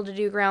may be able to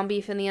do ground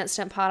beef in the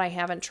Instant Pot. I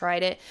haven't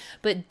tried it,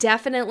 but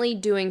definitely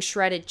doing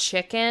shredded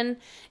chicken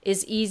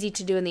is easy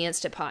to do in the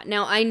Instant Pot.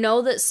 Now, I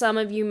know that some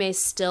of you may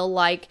still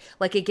like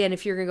again,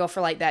 if you're going to go for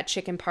like that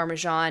chicken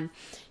parmesan,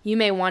 you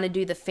may want to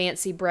do the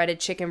fancy breaded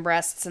chicken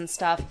breasts and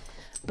stuff.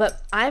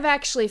 But I've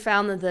actually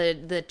found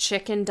that the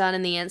chicken done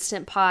in the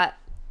Instant Pot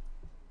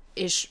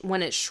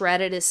when it's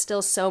shredded is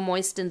still so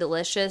moist and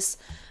delicious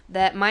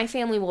that my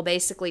family will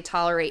basically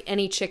tolerate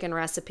any chicken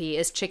recipe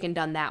as chicken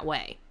done that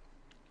way.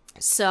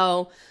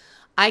 So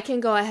I can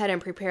go ahead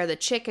and prepare the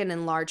chicken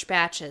in large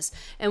batches.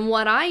 And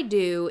what I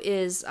do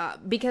is,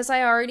 because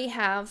I already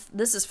have,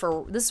 this is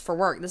for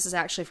work. This is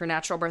actually for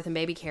natural birth and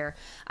baby care.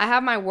 I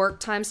have my work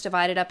times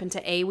divided up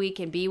into A week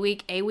and B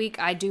week. A week,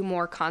 I do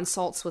more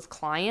consults with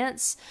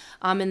clients.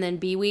 And then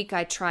B week,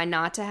 I try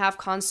not to have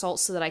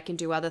consults so that I can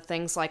do other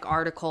things like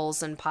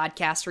articles and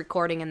podcast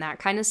recording and that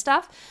kind of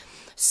stuff.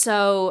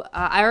 So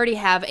I already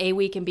have A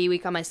week and B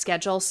week on my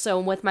schedule.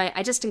 So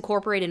I just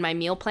incorporated my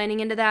meal planning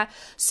into that.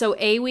 So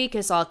A week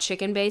is all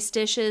chicken-based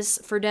dishes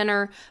for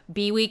dinner.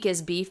 B week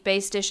is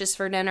beef-based dishes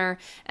for dinner.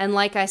 And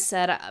like I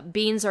said,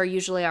 beans are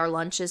usually our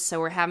lunches,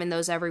 so we're having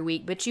those every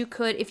week. But you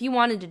could, if you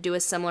wanted to do a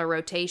similar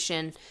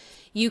rotation,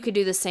 you could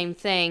do the same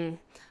thing.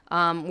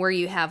 where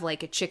you have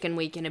like a chicken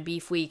week and a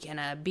beef week and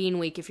a bean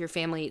week. If your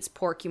family eats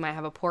pork, you might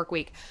have a pork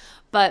week.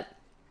 But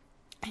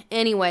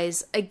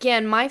anyways,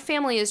 again, my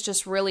family is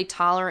just really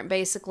tolerant,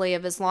 basically,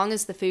 of as long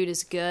as the food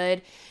is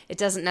good. It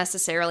doesn't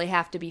necessarily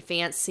have to be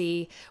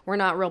fancy. We're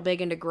not real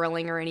big into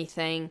grilling or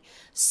anything.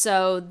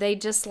 So they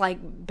just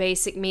like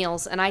basic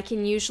meals. And I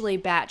can usually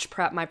batch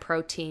prep my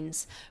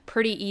proteins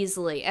pretty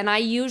easily. And I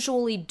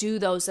usually do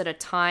those at a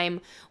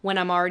time when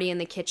I'm already in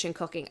the kitchen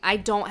cooking. I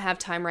don't have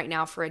time right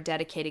now for a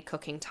dedicated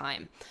cooking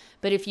time.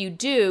 But if you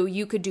do,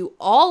 you could do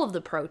all of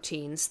the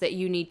proteins that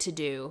you need to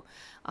do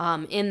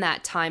in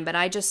that time. But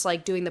I just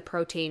like doing the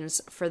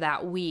proteins for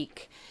that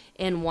week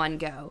in one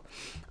go.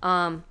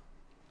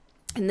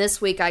 And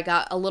this week I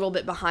got a little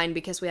bit behind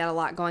because we had a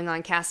lot going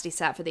on. Cassidy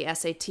sat for the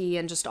SAT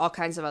and just all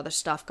kinds of other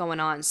stuff going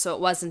on. So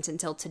it wasn't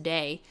until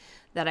today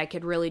that I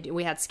could really do.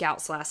 We had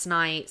scouts last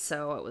night,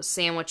 so it was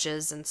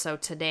sandwiches. And so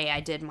today I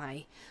did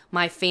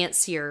my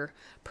fancier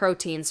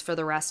proteins for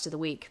the rest of the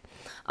week.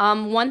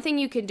 One thing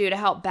you can do to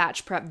help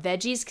batch prep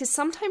veggies, because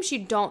sometimes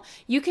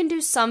you can do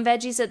some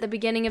veggies at the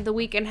beginning of the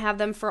week and have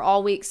them for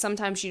all week.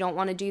 Sometimes you don't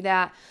want to do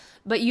that,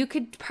 but you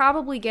could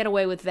probably get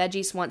away with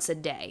veggies once a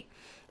day.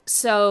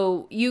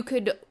 So you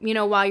could,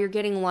 while you're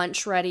getting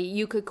lunch ready,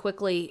 you could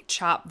quickly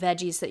chop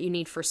veggies that you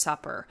need for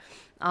supper.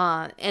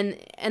 And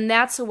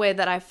that's a way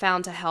that I've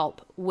found to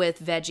help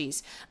with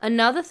veggies.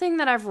 Another thing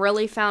that I've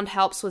really found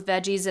helps with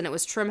veggies, and it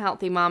was Trim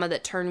Healthy Mama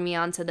that turned me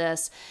on to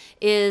this,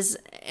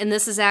 and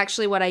this is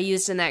actually what I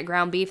used in that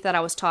ground beef that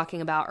I was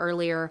talking about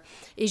earlier,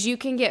 is you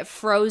can get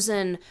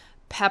frozen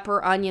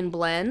pepper onion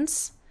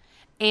blends.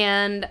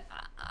 And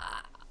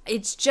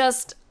it's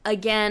just,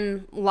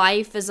 again,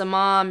 life as a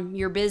mom,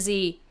 you're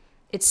busy.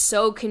 It's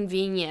so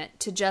convenient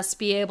to just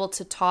be able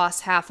to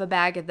toss half a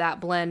bag of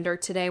that blend, or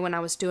today when I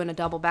was doing a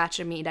double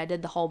batch of meat, I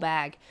did the whole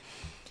bag,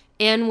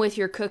 in with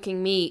your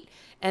cooking meat,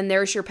 and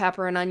there's your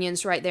pepper and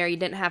onions right there. You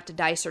didn't have to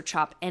dice or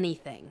chop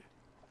anything.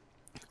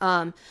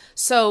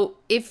 So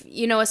if,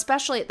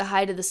 especially at the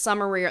height of the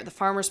summer where you're at the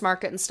farmer's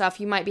market and stuff,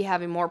 you might be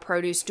having more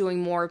produce, doing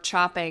more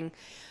chopping,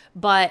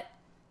 but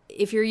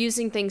if you're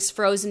using things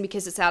frozen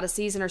because it's out of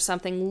season or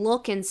something,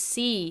 look and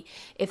see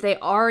if they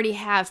already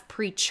have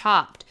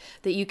pre-chopped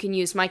that you can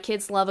use. My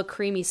kids love a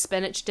creamy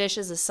spinach dish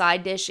as a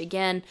side dish.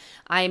 Again,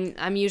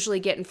 I'm usually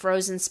getting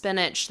frozen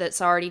spinach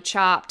that's already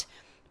chopped.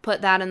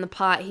 Put that in the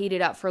pot, heat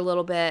it up for a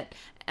little bit,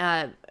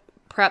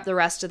 prep the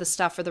rest of the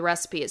stuff for the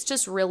recipe. It's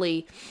just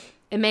really,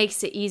 it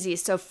makes it easy.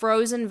 So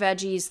frozen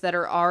veggies that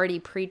are already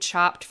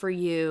pre-chopped for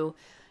you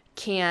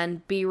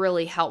can be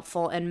really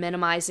helpful in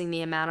minimizing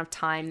the amount of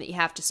time that you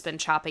have to spend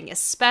chopping,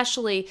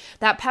 especially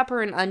that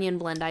pepper and onion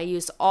blend I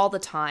use all the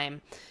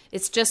time.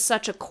 It's just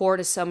such a core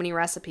to so many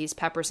recipes,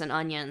 peppers and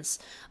onions.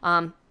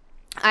 I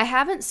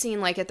haven't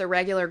seen, like at the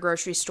regular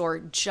grocery store,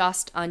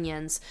 just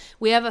onions.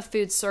 We have a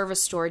food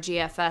service store,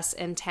 GFS,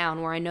 in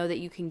town where I know that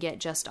you can get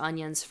just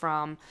onions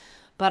from,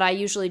 but I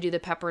usually do the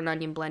pepper and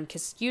onion blend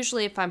because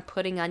usually if I'm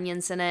putting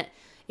onions in it,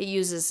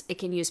 it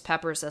can use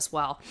peppers as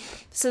well.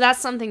 So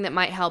that's something that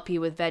might help you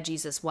with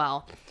veggies as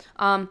well.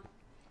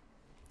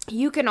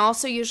 You can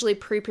also usually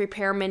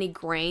pre-prepare many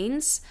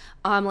grains.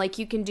 Like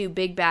you can do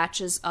big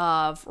batches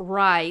of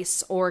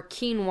rice or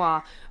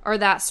quinoa or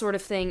that sort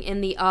of thing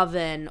in the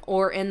oven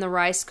or in the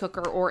rice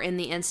cooker or in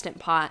the Instant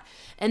Pot.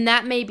 And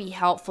that may be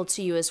helpful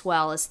to you as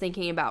well as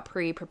thinking about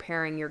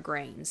pre-preparing your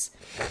grains.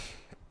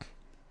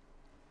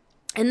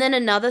 And then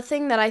another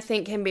thing that I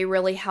think can be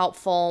really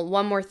helpful,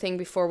 one more thing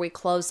before we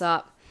close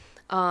up,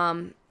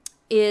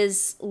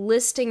 is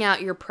listing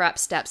out your prep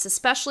steps,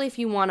 especially if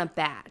you want a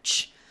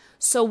batch.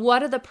 So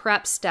what are the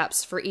prep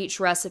steps for each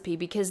recipe?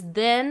 Because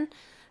then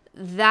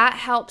that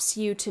helps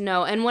you to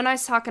know. And when I'm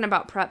talking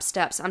about prep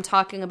steps, I'm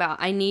talking about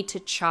I need to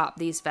chop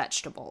these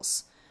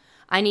vegetables.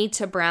 I need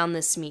to brown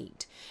this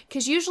meat.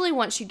 Because usually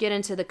once you get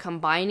into the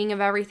combining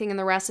of everything in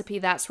the recipe,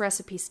 that's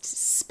recipe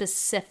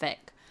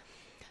specific.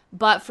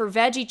 But for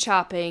veggie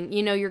chopping,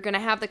 you're going to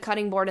have the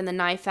cutting board and the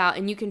knife out,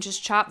 and you can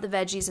just chop the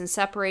veggies and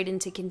separate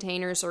into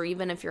containers, or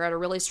even if you're at a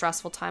really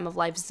stressful time of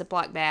life,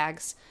 Ziploc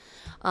bags,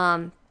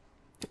 and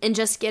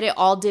just get it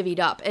all divvied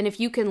up. And if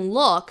you can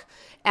look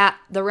at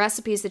the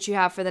recipes that you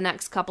have for the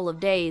next couple of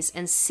days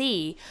and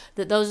see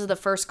that those are the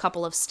first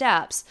couple of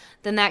steps,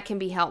 then that can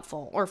be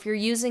helpful. Or if you're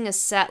using a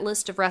set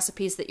list of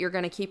recipes that you're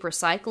going to keep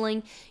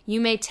recycling, you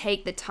may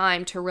take the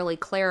time to really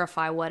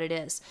clarify what it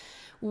is.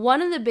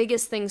 One of the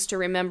biggest things to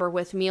remember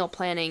with meal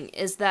planning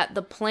is that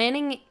the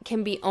planning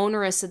can be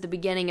onerous at the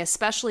beginning,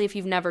 especially if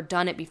you've never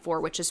done it before,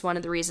 which is one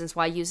of the reasons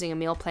why using a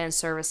meal plan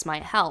service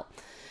might help.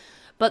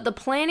 But the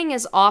planning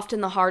is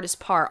often the hardest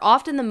part.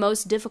 Often the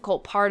most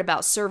difficult part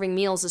about serving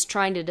meals is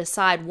trying to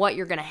decide what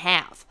you're going to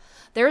have.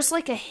 There's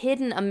like a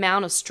hidden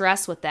amount of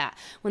stress with that.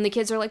 When the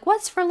kids are like,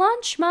 what's for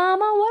lunch,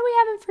 Mama? What are we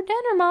having for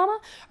dinner, Mama?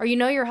 Or you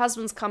know your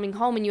husband's coming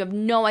home and you have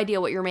no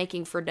idea what you're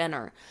making for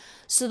dinner.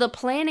 So the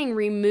planning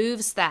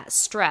removes that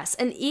stress.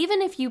 And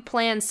even if you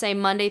plan, say,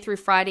 Monday through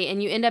Friday,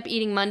 and you end up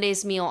eating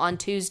Monday's meal on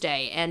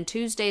Tuesday and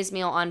Tuesday's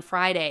meal on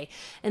Friday,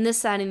 and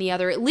this, that, and the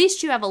other, at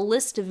least you have a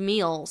list of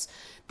meals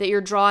that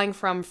you're drawing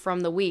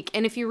from the week.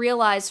 And if you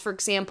realize, for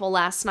example,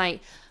 last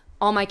night,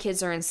 all my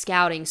kids are in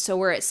scouting, so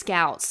we're at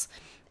Scouts,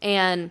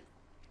 and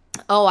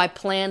I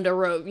planned a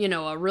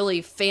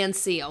really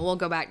fancy, we'll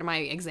go back to my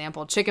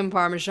example, chicken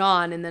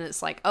parmesan, and then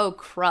it's like, oh,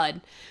 crud.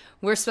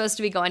 We're supposed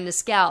to be going to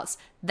Scouts.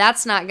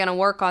 That's not going to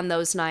work on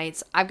those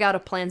nights. I've got to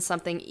plan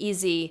something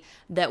easy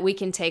that we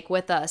can take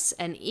with us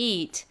and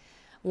eat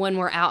when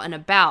we're out and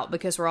about,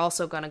 because we're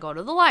also going to go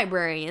to the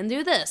library and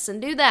do this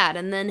and do that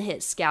and then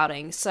hit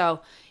scouting.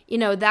 So,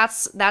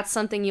 that's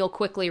something you'll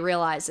quickly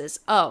realize is,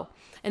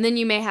 and then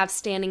you may have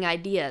standing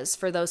ideas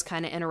for those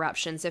kind of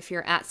interruptions if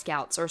you're at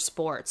Scouts or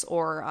sports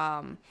or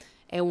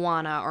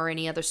Awana or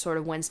any other sort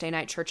of Wednesday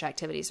night church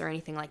activities or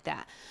anything like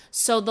that.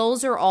 So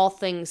those are all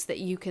things that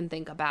you can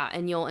think about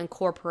and you'll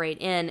incorporate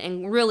in,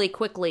 and really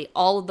quickly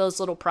all of those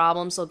little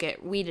problems will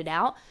get weeded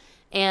out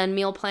and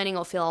meal planning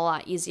will feel a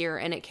lot easier,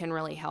 and it can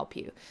really help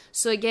you.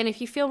 So again, if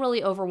you feel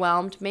really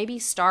overwhelmed, maybe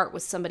start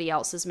with somebody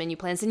else's menu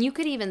plans, and you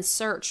could even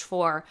search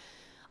for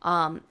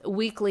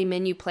weekly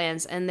menu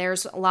plans, and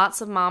there's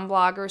lots of mom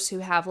bloggers who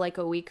have like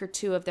a week or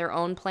two of their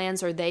own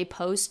plans, or they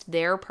post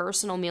their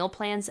personal meal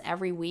plans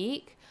every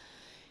week.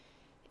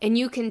 And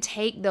you can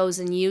take those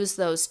and use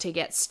those to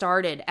get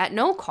started at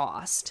no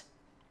cost,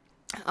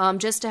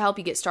 just to help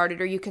you get started.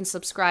 Or you can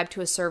subscribe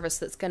to a service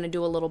that's going to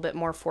do a little bit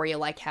more for you,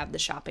 like have the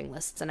shopping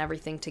lists and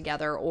everything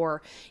together.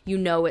 Or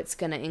it's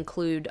going to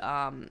include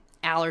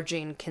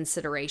allergen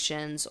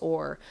considerations,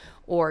 or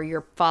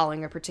you're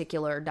following a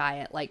particular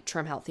diet like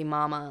Trim Healthy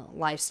Mama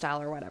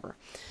lifestyle or whatever.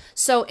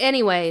 So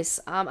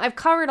anyways, I've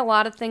covered a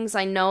lot of things.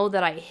 I know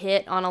that I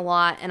hit on a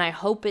lot, and I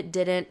hope it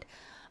didn't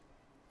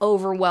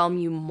overwhelm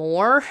you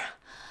more.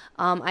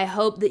 I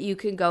hope that you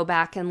can go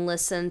back and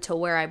listen to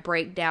where I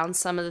break down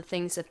some of the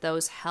things if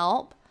those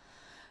help.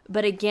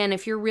 But again,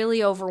 if you're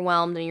really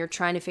overwhelmed and you're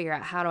trying to figure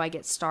out how do I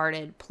get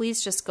started,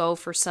 please just go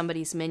for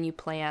somebody's menu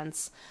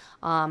plans,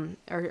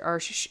 or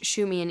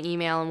shoot me an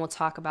email and we'll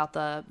talk about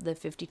the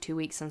 52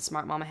 weeks and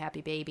Smart Mama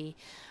Happy Baby.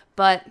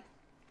 But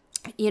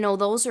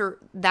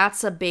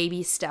that's a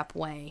baby step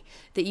way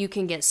that you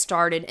can get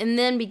started and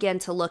then begin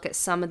to look at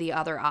some of the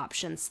other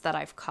options that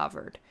I've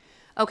covered.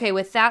 Okay,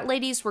 with that,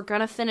 ladies, we're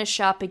going to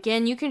finish up.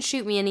 Again, you can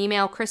shoot me an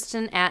email,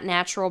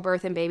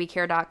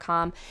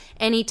 Kristen@naturalbirthandbabycare.com,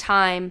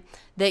 anytime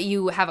that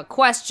you have a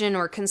question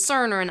or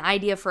concern or an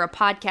idea for a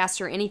podcast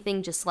or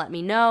anything, just let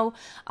me know.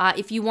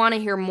 If you want to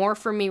hear more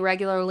from me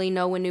regularly,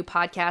 know when new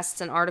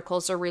podcasts and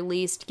articles are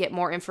released, get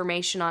more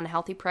information on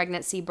healthy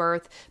pregnancy,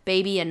 birth,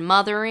 baby, and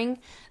mothering,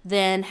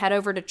 then head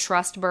over to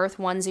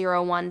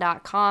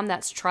trustbirth101.com.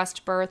 That's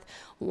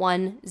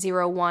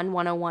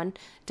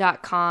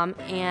trustbirth101.com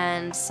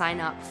and sign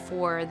up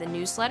for the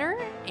newsletter.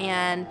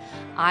 And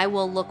I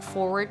will look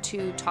forward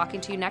to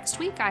talking to you next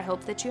week. I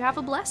hope that you have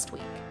a blessed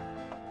week.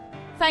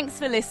 Thanks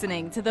for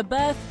listening to the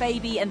Birth,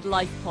 Baby and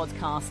Life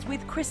podcast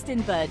with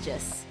Kristen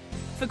Burgess.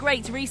 For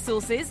great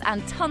resources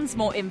and tons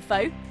more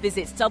info,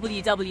 visit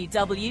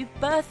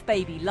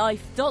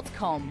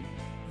www.birthbabylife.com.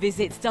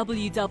 Visit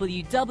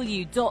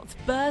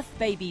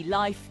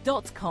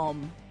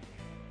www.birthbabylife.com.